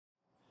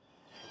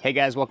Hey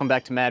guys, welcome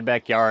back to Mad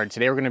Backyard.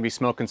 Today we're going to be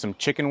smoking some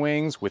chicken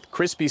wings with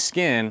crispy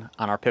skin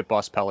on our Pit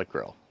Boss Pellet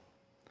Grill.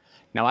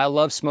 Now I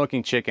love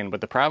smoking chicken, but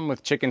the problem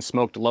with chicken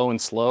smoked low and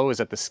slow is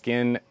that the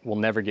skin will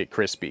never get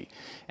crispy.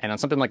 And on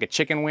something like a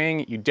chicken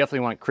wing, you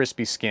definitely want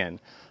crispy skin.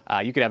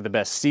 You could have the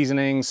best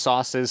seasonings,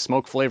 sauces,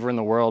 smoke flavor in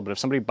the world, but if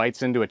somebody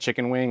bites into a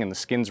chicken wing and the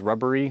skin's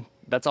rubbery,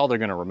 that's all they're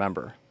going to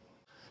remember.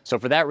 So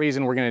for that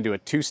reason, we're going to do a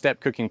two-step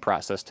cooking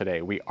process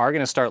today. We are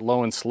going to start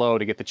low and slow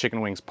to get the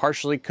chicken wings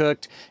partially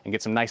cooked and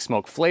get some nice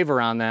smoke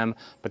flavor on them,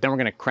 but then we're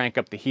going to crank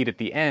up the heat at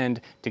the end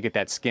to get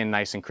that skin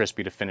nice and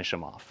crispy to finish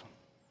them off.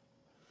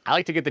 I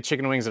like to get the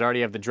chicken wings that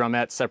already have the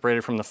drumettes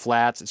separated from the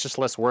flats. It's just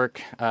less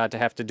work to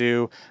have to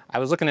do. I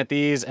was looking at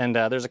these and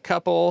there's a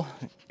couple,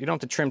 you don't have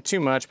to trim too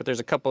much, but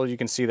there's a couple you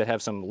can see that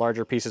have some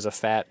larger pieces of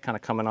fat kind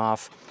of coming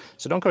off.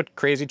 So don't go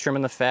crazy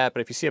trimming the fat, but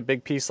if you see a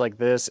big piece like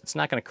this, it's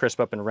not going to crisp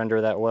up and render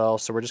that well.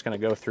 So we're just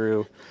going to go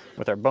through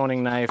with our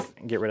boning knife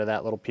and get rid of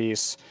that little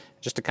piece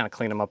just to kind of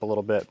clean them up a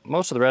little bit.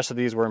 Most of the rest of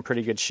these were in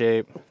pretty good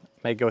shape.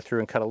 May go through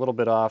and cut a little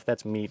bit off.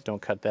 That's meat,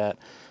 don't cut that.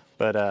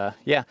 But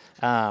yeah.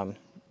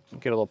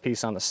 Get a little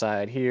piece on the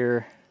side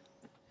here.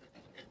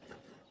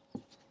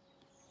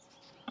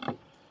 But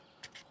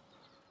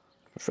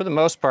for the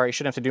most part, you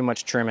shouldn't have to do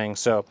much trimming.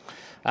 So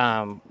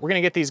we're gonna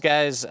get these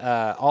guys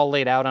all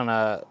laid out on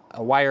a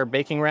wire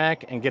baking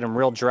rack and get them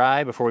real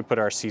dry before we put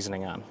our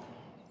seasoning on.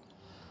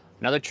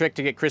 Another trick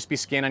to get crispy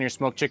skin on your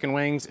smoked chicken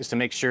wings is to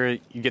make sure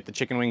you get the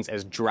chicken wings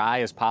as dry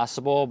as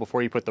possible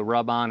before you put the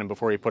rub on and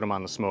before you put them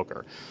on the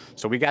smoker.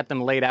 So we got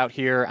them laid out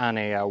here on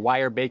a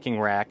wire baking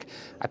rack.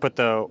 I put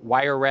the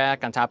wire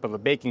rack on top of a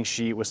baking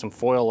sheet with some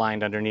foil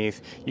lined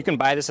underneath. You can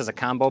buy this as a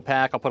combo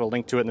pack. I'll put a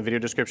link to it in the video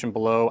description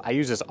below. I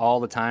use this all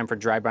the time for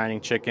dry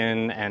brining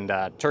chicken and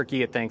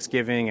turkey at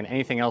Thanksgiving and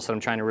anything else that I'm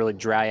trying to really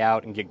dry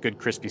out and get good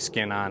crispy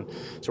skin on.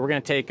 So we're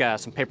gonna take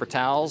some paper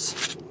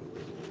towels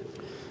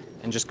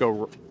and just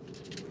go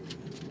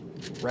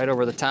right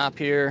over the top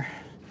here.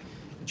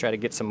 Try to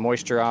get some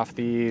moisture off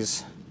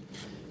these.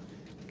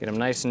 Get them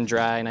nice and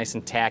dry, nice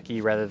and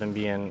tacky rather than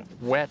being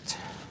wet.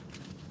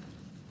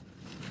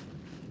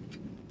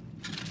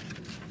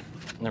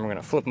 And then we're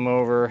gonna flip them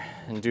over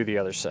and do the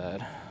other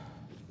side.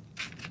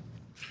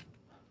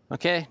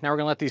 Okay, now we're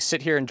gonna let these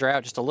sit here and dry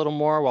out just a little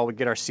more while we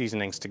get our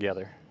seasonings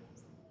together.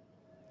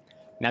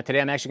 Now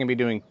today I'm actually gonna be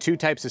doing two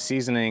types of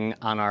seasoning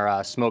on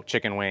our smoked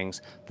chicken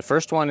wings. The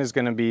first one is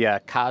gonna be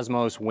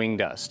Kosmos wing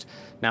dust.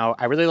 Now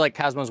I really like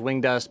Kosmos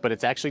wing dust, but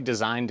it's actually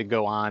designed to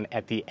go on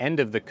at the end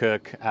of the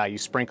cook. You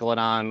sprinkle it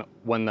on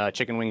when the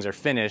chicken wings are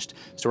finished.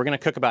 So we're gonna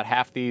cook about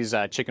half these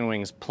chicken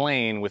wings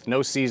plain with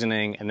no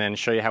seasoning and then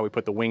show you how we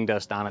put the wing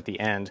dust on at the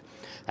end.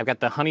 I've got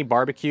the honey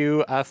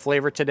barbecue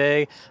flavor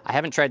today. I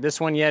haven't tried this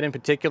one yet in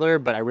particular,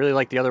 but I really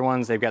like the other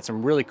ones. They've got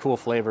some really cool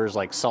flavors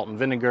like salt and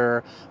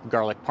vinegar,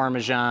 garlic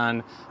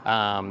parmesan,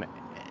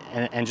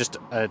 and just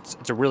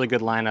it's a really good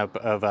lineup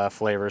of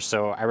flavors,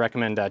 so I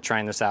recommend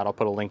trying this out. I'll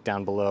put a link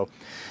down below.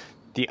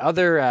 The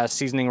other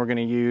seasoning we're going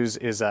to use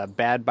is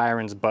Bad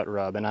Byron's butt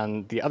rub, and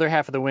on the other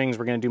half of the wings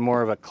we're going to do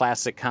more of a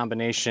classic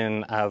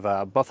combination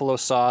of buffalo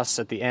sauce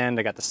at the end.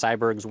 I got the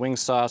Syberg's wing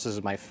sauce. This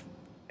is my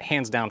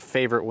hands down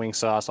favorite wing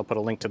sauce. I'll put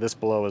a link to this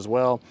below as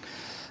well.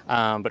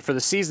 But for the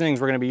seasonings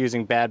we're going to be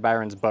using Bad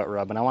Byron's butt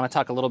rub, and I want to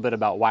talk a little bit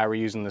about why we're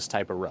using this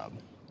type of rub.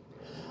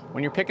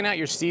 When you're picking out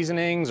your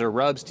seasonings or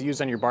rubs to use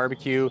on your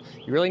barbecue,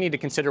 you really need to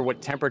consider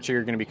what temperature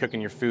you're going to be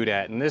cooking your food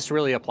at, and this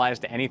really applies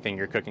to anything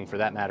you're cooking for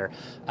that matter.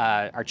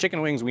 Our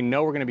chicken wings, we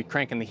know we're going to be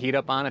cranking the heat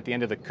up on at the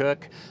end of the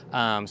cook,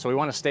 so we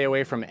want to stay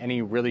away from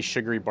any really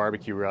sugary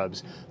barbecue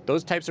rubs.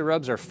 Those types of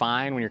rubs are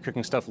fine when you're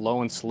cooking stuff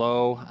low and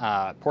slow,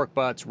 pork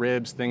butts,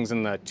 ribs, things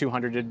in the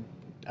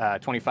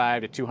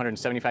 225 to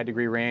 275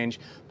 degree range,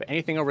 but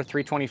anything over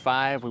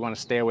 325 we want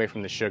to stay away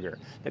from the sugar.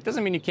 That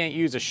doesn't mean you can't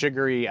use a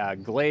sugary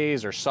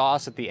glaze or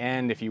sauce at the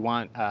end if you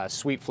want a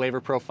sweet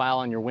flavor profile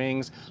on your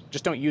wings.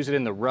 Just don't use it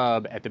in the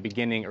rub at the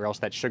beginning or else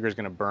that sugar is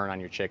going to burn on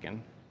your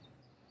chicken.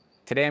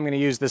 Today I'm going to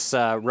use this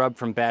rub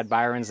from Bad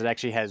Byron's that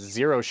actually has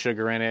 0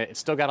 sugar in it.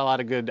 It's still got a lot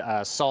of good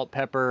salt,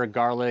 pepper,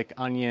 garlic,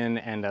 onion,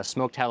 and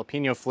smoked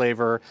jalapeno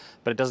flavor,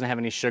 but it doesn't have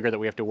any sugar that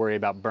we have to worry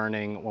about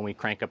burning when we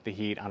crank up the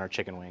heat on our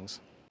chicken wings.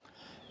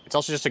 It's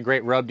also just a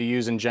great rub to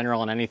use in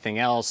general on anything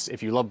else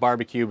if you love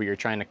barbecue but you're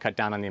trying to cut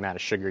down on the amount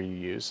of sugar you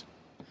use.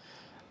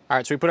 All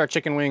right, so we put our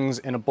chicken wings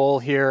in a bowl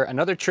here.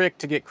 Another trick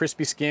to get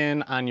crispy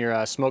skin on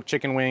your smoked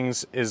chicken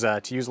wings is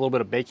to use a little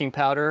bit of baking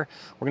powder.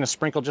 We're gonna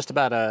sprinkle just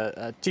about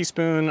a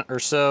teaspoon or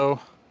so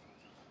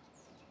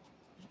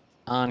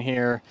on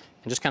here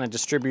and just kind of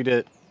distribute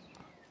it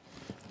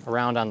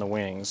around on the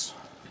wings.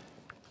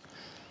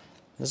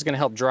 This is gonna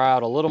help draw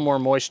out a little more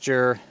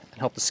moisture and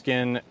help the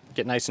skin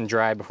get nice and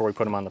dry before we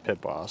put them on the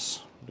Pit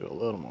Boss. Do a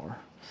little more.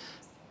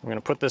 We're gonna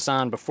put this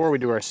on before we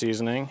do our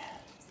seasoning.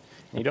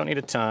 You don't need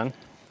a ton.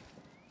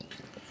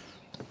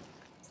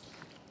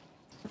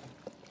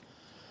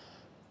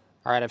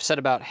 All right, I've set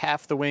about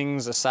half the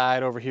wings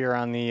aside over here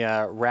on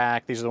the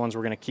rack. These are the ones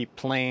we're gonna keep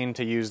plain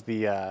to use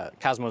the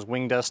Kosmos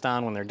wing dust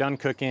on when they're done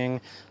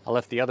cooking. I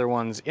left the other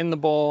ones in the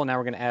bowl. Now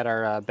we're gonna add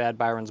our Bad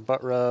Byron's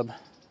butt rub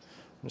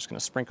I'm just going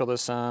to sprinkle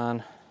this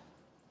on.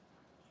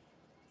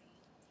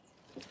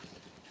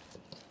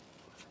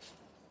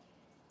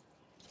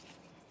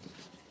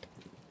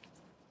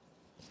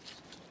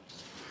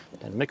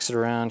 And mix it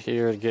around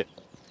here to get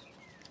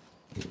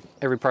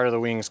every part of the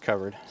wings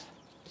covered.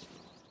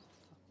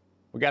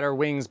 We got our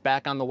wings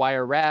back on the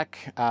wire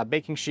rack,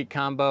 baking sheet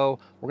combo.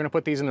 We're gonna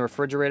put these in the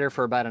refrigerator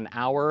for about an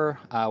hour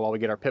while we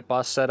get our Pit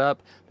Boss set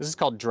up. This is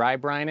called dry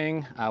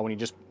brining, when you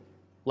just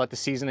let the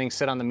seasoning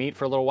sit on the meat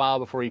for a little while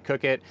before you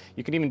cook it.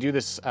 You can even do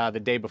this the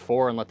day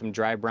before and let them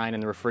dry brine in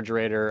the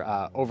refrigerator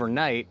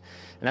overnight.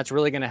 And that's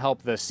really gonna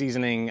help the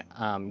seasoning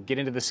get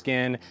into the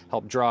skin,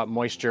 help draw up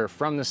moisture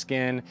from the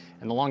skin.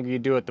 And the longer you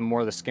do it, the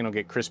more the skin will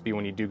get crispy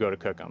when you do go to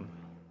cook them.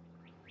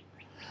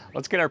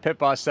 Let's get our Pit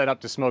Boss set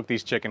up to smoke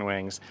these chicken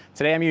wings.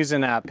 Today I'm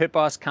using Pit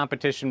Boss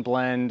Competition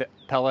Blend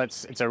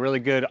pellets. It's a really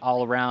good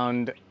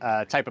all-around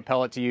type of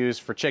pellet to use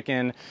for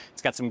chicken.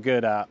 It's got some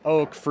good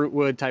oak, fruit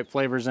wood type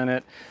flavors in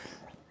it.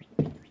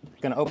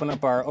 Gonna open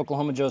up our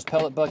Oklahoma Joe's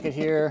pellet bucket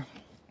here.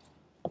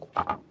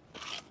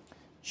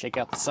 Shake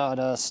out the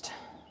sawdust.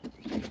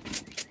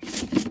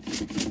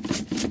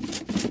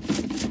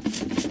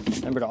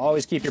 Remember to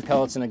always keep your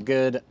pellets in a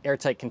good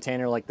airtight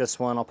container like this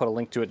one. I'll put a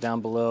link to it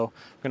down below.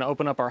 We're gonna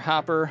open up our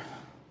hopper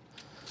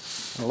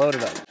and load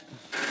it up.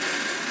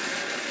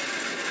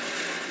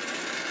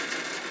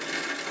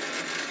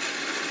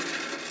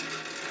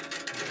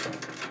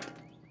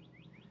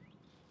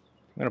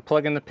 I'm gonna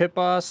plug in the Pit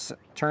Boss,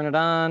 turn it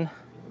on,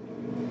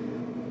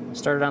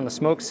 start it on the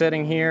smoke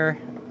setting here,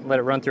 let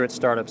it run through its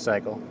startup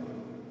cycle.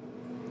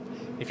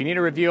 If you need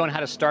a review on how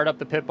to start up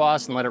the Pit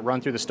Boss and let it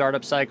run through the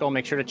startup cycle,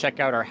 make sure to check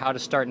out our How to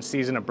Start and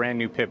Season a Brand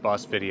New Pit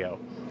Boss video.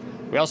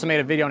 We also made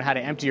a video on how to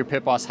empty your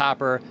Pit Boss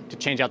hopper to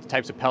change out the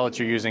types of pellets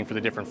you're using for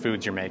the different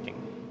foods you're making.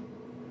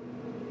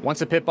 Once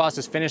the Pit Boss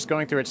is finished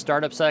going through its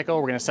startup cycle,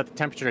 we're gonna set the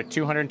temperature to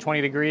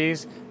 220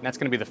 degrees, and that's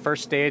gonna be the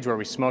first stage where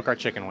we smoke our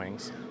chicken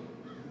wings.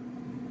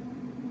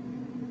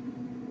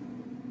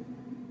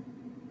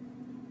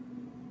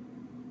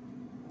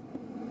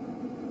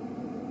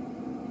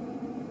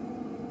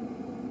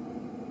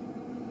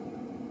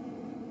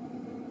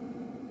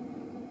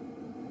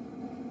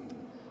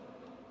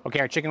 Okay,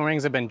 our chicken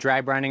wings have been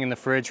dry brining in the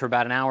fridge for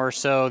about an hour or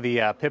so.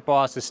 The Pit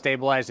Boss is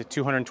stabilized at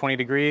 220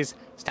 degrees.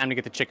 It's time to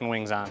get the chicken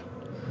wings on.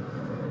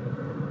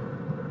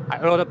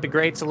 I oiled up the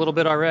grates a little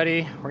bit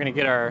already. We're gonna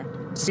get our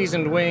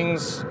seasoned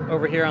wings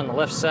over here on the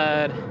left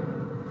side.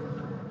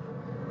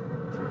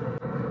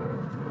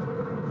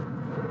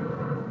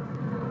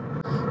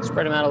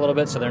 Spread them out a little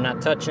bit so they're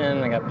not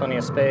touching. I got plenty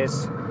of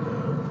space.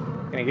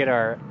 Gonna get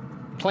our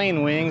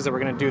plain wings that we're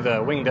gonna do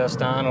the wing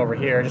dust on over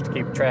here just to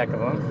keep track of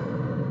them.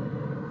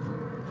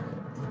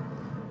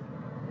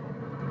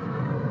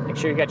 Make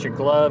sure you got your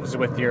gloves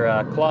with your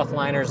cloth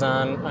liners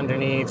on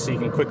underneath so you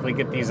can quickly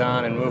get these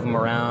on and move them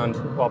around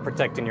while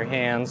protecting your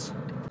hands.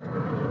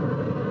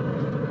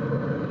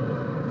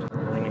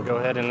 We're gonna go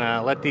ahead and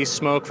let these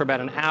smoke for about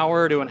an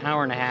hour to an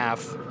hour and a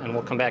half, and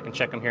we'll come back and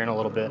check them here in a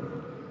little bit.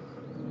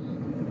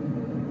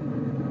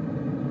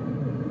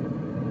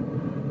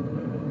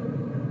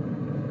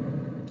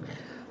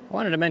 I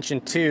wanted to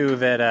mention too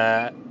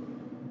that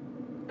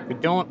we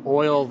don't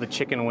oil the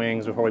chicken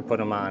wings before we put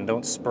them on.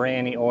 Don't spray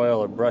any oil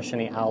or brush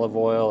any olive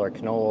oil or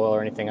canola oil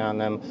or anything on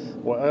them.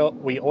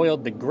 We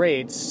oiled the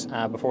grates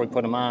before we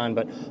put them on,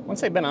 but once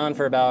they've been on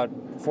for about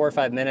 4 or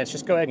 5 minutes,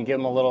 just go ahead and give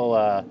them a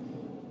little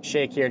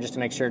shake here just to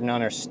make sure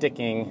none are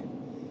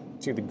sticking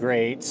to the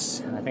grates.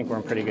 And I think we're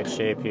in pretty good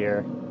shape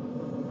here.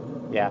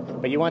 Yeah,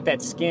 but you want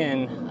that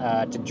skin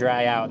to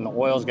dry out, and the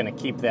oil is going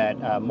to keep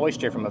that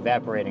moisture from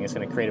evaporating. It's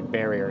going to create a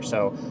barrier,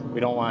 so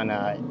we don't want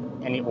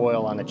any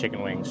oil on the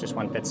chicken wings. Just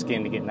want that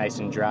skin to get nice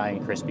and dry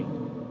and crispy.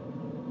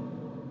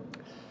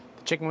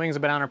 The chicken wings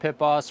have been on our Pit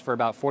Boss for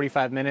about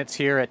 45 minutes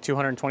here at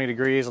 220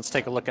 degrees. Let's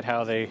take a look at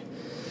how they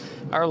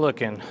are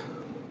looking.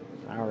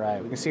 All right,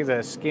 we can see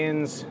the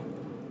skin's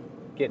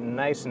getting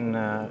nice and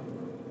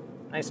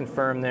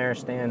firm there,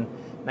 staying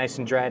nice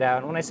and dried out.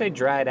 And when I say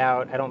dried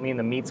out, I don't mean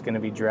the meat's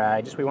gonna be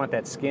dry, just we want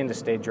that skin to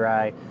stay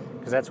dry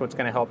because that's what's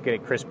gonna help get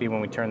it crispy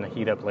when we turn the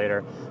heat up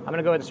later. I'm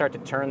gonna go ahead and start to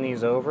turn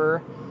these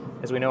over.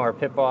 As we know, our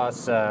Pit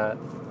Boss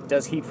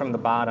does heat from the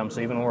bottom,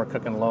 so even when we're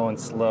cooking low and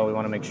slow, we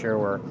want to make sure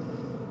we're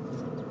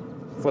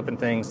flipping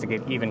things to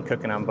get even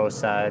cooking on both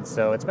sides.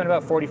 So it's been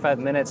about 45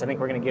 minutes. I think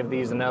we're going to give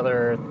these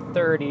another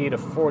 30 to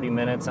 40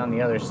 minutes on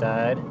the other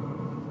side.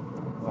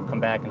 We'll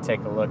come back and take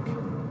a look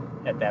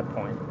at that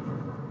point.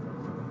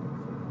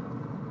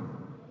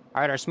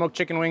 All right, our smoked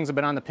chicken wings have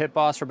been on the Pit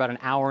Boss for about an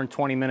hour and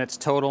 20 minutes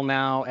total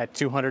now at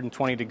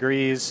 220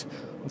 degrees.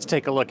 Let's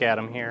take a look at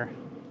them here.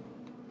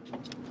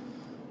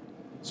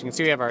 So you can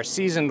see we have our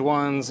seasoned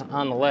ones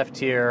on the left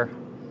here,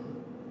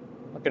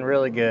 looking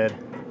really good.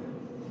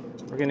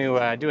 We're going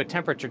to do a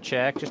temperature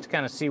check just to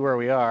kind of see where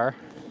we are.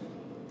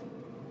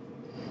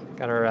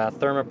 Got our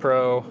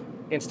ThermoPro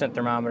instant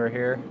thermometer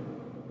here.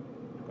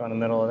 Go in the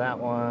middle of that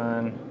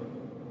one.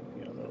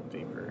 Get a little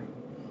deeper.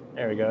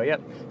 There we go,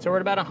 yep. So we're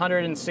at about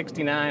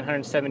 169,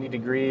 170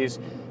 degrees.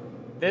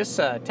 This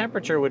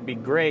temperature would be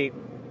great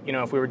you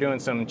know, if we were doing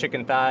some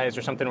chicken thighs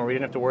or something where we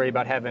didn't have to worry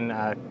about having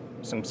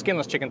some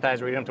skinless chicken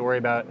thighs where we didn't have to worry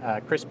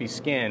about crispy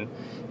skin.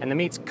 And the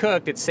meat's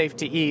cooked, it's safe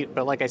to eat,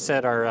 but like I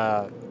said,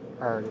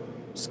 our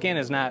skin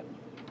is not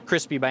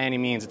crispy by any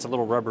means. It's a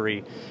little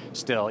rubbery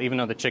still, even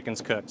though the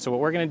chicken's cooked. So what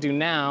we're gonna do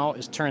now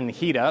is turn the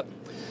heat up.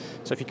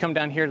 So if you come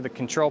down here to the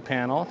control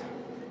panel,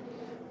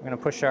 we're gonna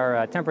push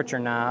our temperature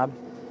knob,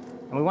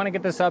 and we wanna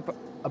get this up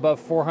above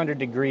 400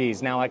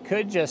 degrees. Now I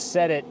could just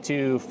set it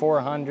to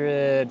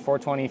 400,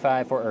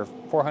 425, or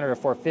 400 or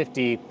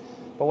 450,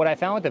 but what I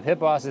found with the Pit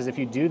Boss is if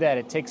you do that,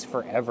 it takes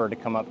forever to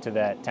come up to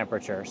that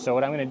temperature. So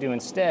what I'm gonna do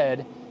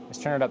instead is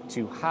turn it up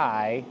to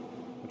high,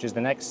 which is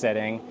the next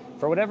setting.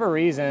 For whatever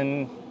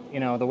reason, you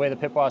know, the way the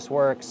Pit Boss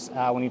works,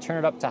 when you turn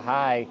it up to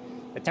high,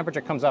 the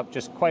temperature comes up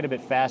just quite a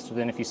bit faster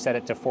than if you set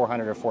it to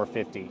 400 or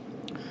 450.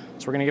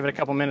 So we're gonna give it a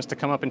couple minutes to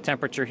come up in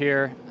temperature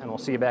here, and we'll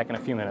see you back in a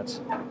few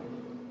minutes.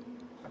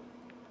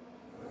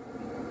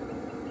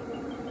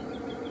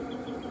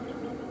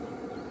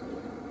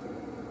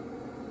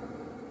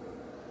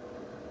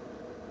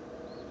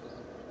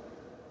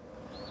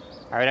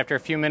 All right, after a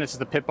few minutes,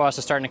 the Pit Boss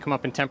is starting to come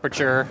up in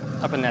temperature,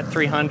 up in that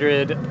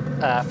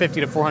 350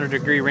 to 400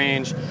 degree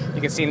range.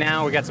 You can see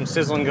now we got some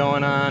sizzling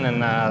going on,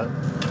 and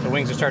the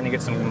wings are starting to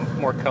get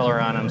some more color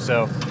on them.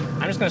 So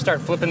I'm just gonna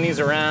start flipping these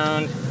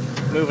around,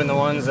 moving the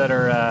ones that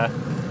are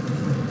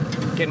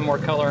getting more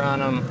color on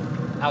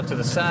them out to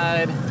the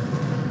side,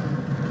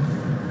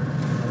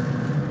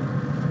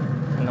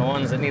 and the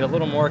ones that need a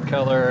little more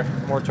color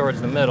more towards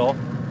the middle.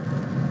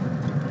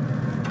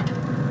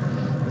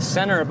 The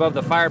center above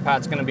the fire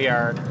pot is going to be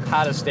our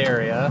hottest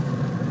area. I'm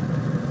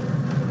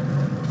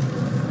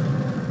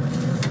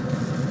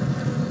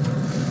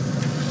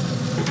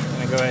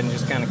going to go ahead and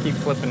just kind of keep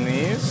flipping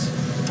these.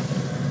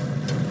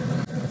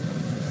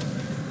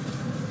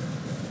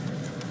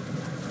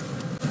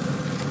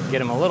 Get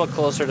them a little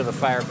closer to the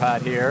fire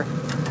pot here.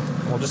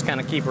 We'll just kind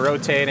of keep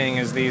rotating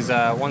as these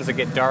ones that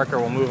get darker,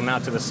 we'll move them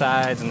out to the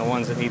sides, and the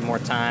ones that need more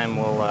time,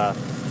 we'll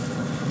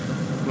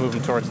move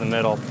them towards the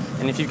middle.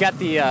 And if you've got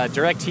the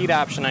direct heat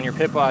option on your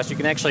Pit Boss, you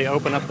can actually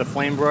open up the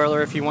flame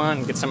broiler if you want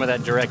and get some of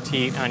that direct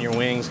heat on your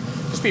wings.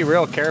 Just be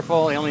real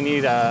careful. You only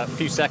need a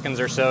few seconds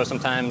or so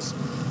sometimes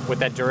with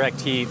that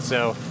direct heat.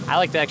 So I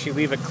like to actually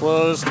leave it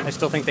closed. I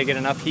still think they get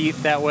enough heat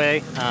that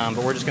way,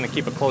 but we're just gonna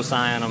keep a close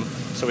eye on them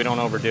so we don't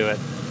overdo it.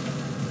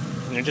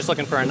 And you're just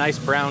looking for a nice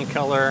brown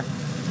color.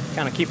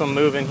 Kind of keep them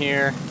moving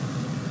here.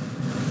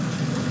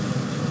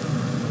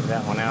 Move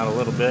that one out a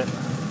little bit.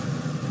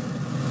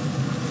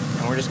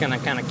 And we're just gonna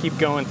kind of keep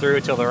going through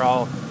until they're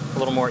all a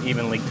little more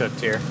evenly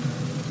cooked here.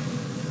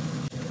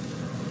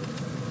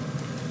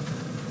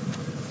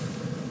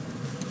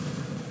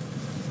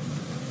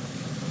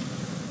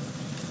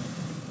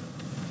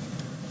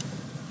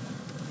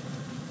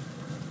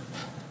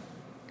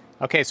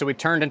 Okay, so we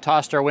turned and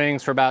tossed our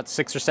wings for about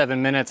 6 or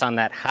 7 minutes on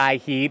that high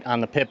heat on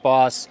the Pit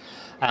Boss.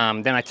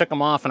 Then I took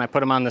them off and I put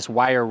them on this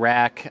wire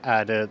rack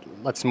to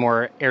let some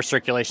more air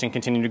circulation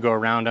continue to go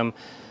around them.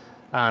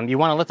 You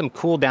want to let them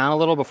cool down a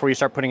little before you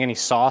start putting any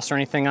sauce or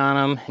anything on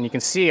them. And you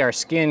can see our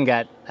skin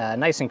got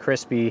nice and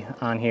crispy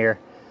on here.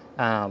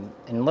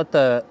 And let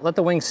the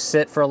wings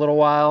sit for a little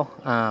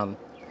while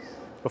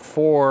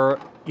before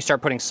you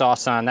start putting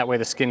sauce on. That way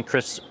the skin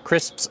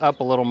crisps up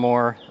a little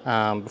more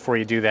before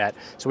you do that.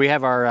 So we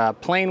have our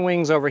plain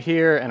wings over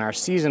here and our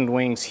seasoned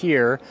wings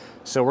here.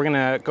 So we're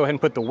gonna go ahead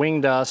and put the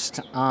wing dust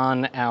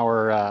on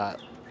our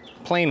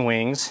plain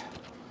wings.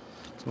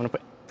 So I'm gonna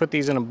put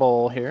these in a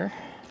bowl here.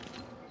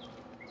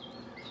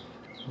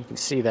 You can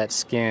see that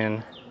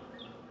skin.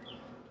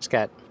 It's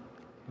got,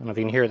 I don't know if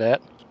you can hear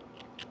that.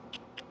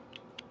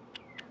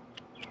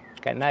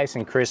 Got nice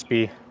and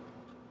crispy.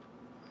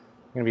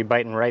 I'm gonna be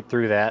biting right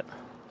through that.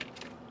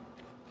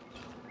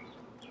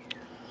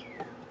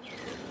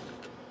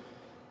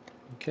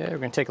 Okay, we're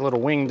gonna take a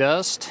little wing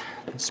dust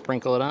and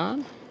sprinkle it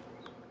on.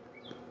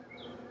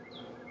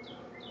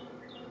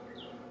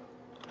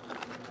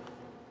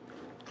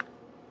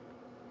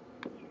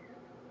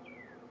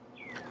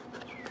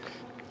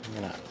 I'm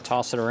gonna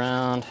toss it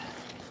around.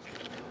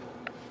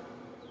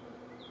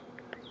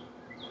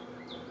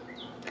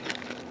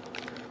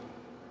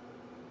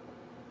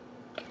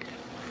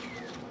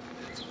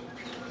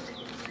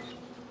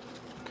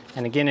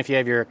 And again, if you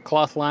have your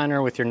cloth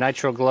liner with your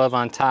nitrile glove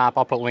on top,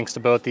 I'll put links to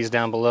both these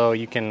down below.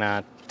 You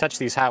can touch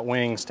these hot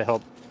wings to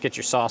help get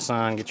your sauce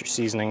on, get your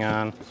seasoning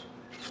on.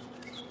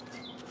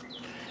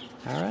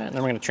 All right, and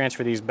then we're gonna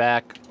transfer these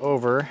back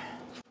over.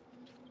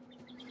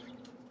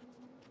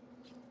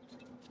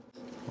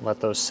 Let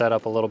those set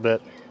up a little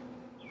bit.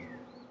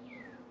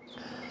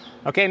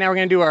 Okay, now we're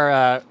gonna do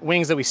our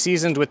wings that we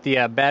seasoned with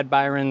the Bad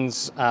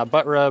Byron's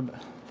butt rub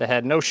that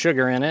had no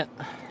sugar in it.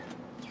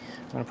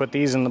 I'm gonna put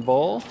these in the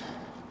bowl.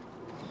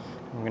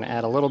 I'm gonna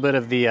add a little bit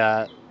of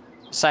the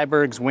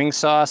Syberg's wing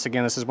sauce.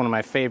 Again, this is one of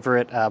my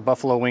favorite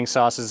buffalo wing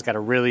sauces. It's got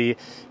a really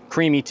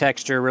creamy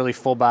texture, really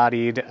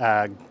full-bodied,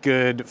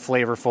 good,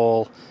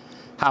 flavorful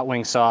hot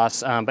wing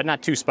sauce, but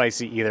not too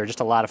spicy either,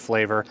 just a lot of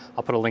flavor.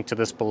 I'll put a link to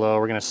this below.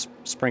 We're gonna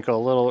sprinkle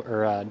a little,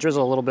 or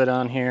drizzle a little bit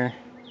on here.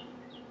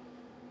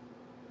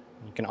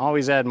 You can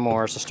always add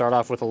more, so start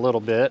off with a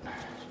little bit.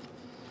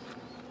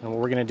 And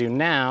what we're gonna do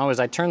now is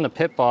I turn the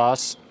Pit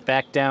Boss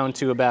back down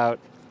to about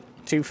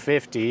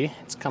 250.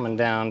 It's coming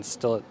down, it's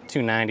still at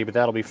 290, but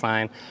that'll be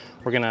fine.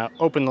 We're gonna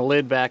open the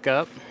lid back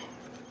up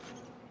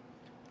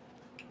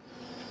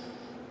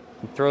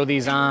and throw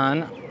these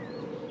on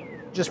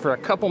just for a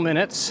couple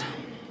minutes,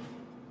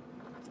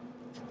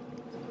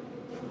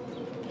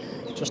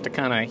 just to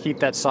kind of heat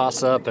that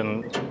sauce up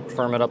and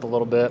firm it up a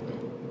little bit.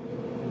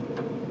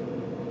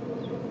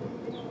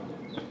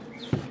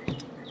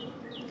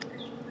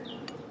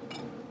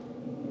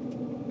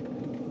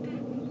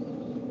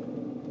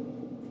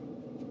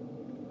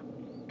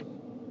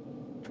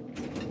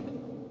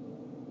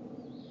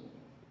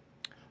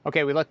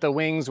 Okay, we let the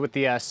wings with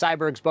the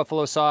Syberg's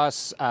buffalo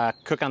sauce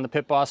cook on the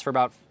Pit Boss for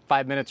about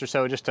 5 minutes or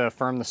so just to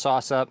firm the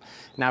sauce up.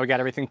 Now we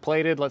got everything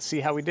plated. Let's see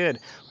how we did.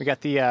 We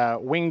got the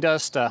wing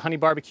dust, honey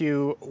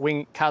barbecue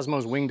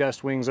Kosmos wing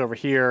dust wings over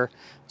here.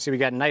 See, we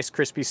got nice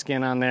crispy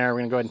skin on there. We're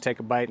gonna go ahead and take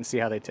a bite and see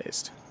how they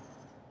taste.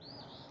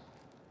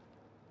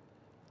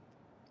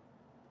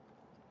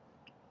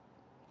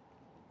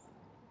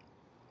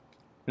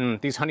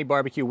 These honey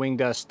barbecue wing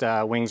dust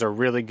wings are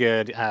really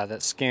good.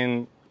 That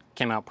skin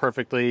came out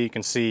perfectly. You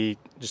can see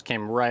just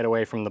came right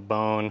away from the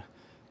bone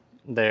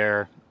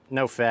there.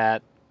 No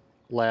fat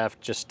left,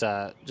 just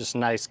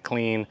nice,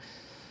 clean,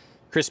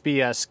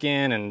 crispy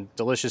skin and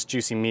delicious,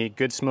 juicy meat.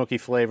 Good smoky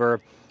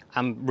flavor.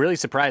 I'm really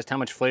surprised how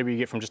much flavor you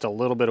get from just a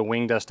little bit of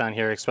wing dust on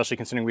here, especially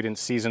considering we didn't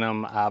season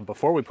them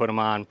before we put them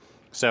on.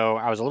 So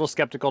I was a little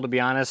skeptical, to be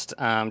honest,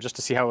 just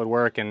to see how it would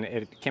work, and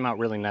it came out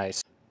really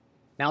nice.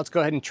 Now let's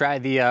go ahead and try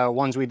the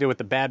ones we did with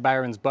the Bad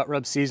Byron's butt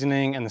rub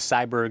seasoning and the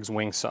Syberg's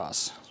wing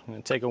sauce. I'm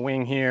gonna take a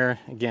wing here.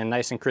 Again,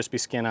 nice and crispy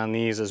skin on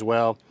these as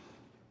well.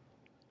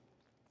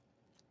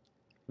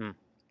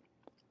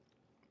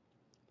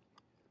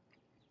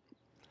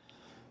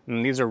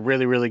 And these are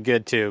really, really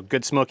good too.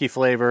 Good smoky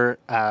flavor,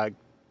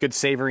 good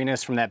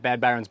savoriness from that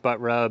Bad Byron's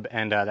butt rub,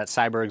 and that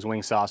Syberg's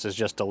wing sauce is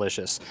just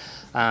delicious.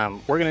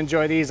 We're gonna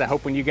enjoy these. I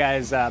hope when you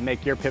guys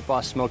make your Pit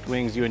Boss smoked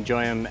wings, you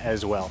enjoy them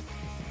as well.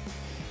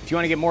 If you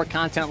want to get more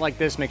content like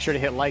this, make sure to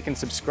hit like and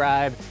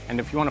subscribe. And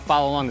if you want to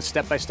follow along the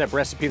step-by-step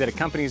recipe that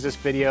accompanies this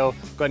video,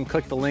 go ahead and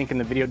click the link in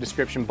the video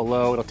description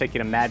below. It'll take you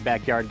to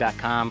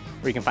madbackyard.com,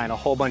 where you can find a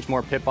whole bunch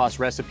more Pit Boss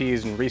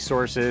recipes and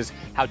resources,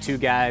 how-to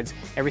guides,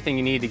 everything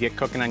you need to get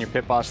cooking on your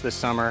Pit Boss this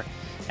summer.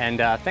 And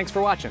thanks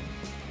for watching.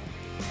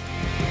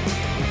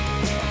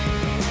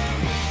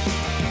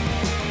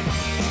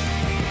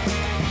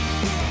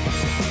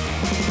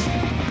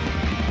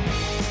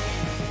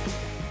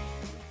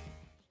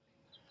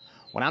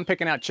 When I'm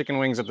picking out chicken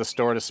wings at the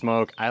store to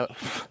smoke,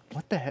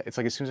 what the heck? It's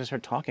like as soon as I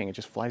start talking, it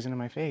just flies into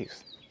my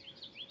face.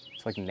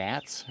 It's like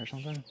gnats or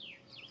something.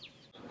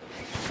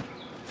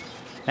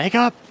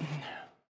 Makeup!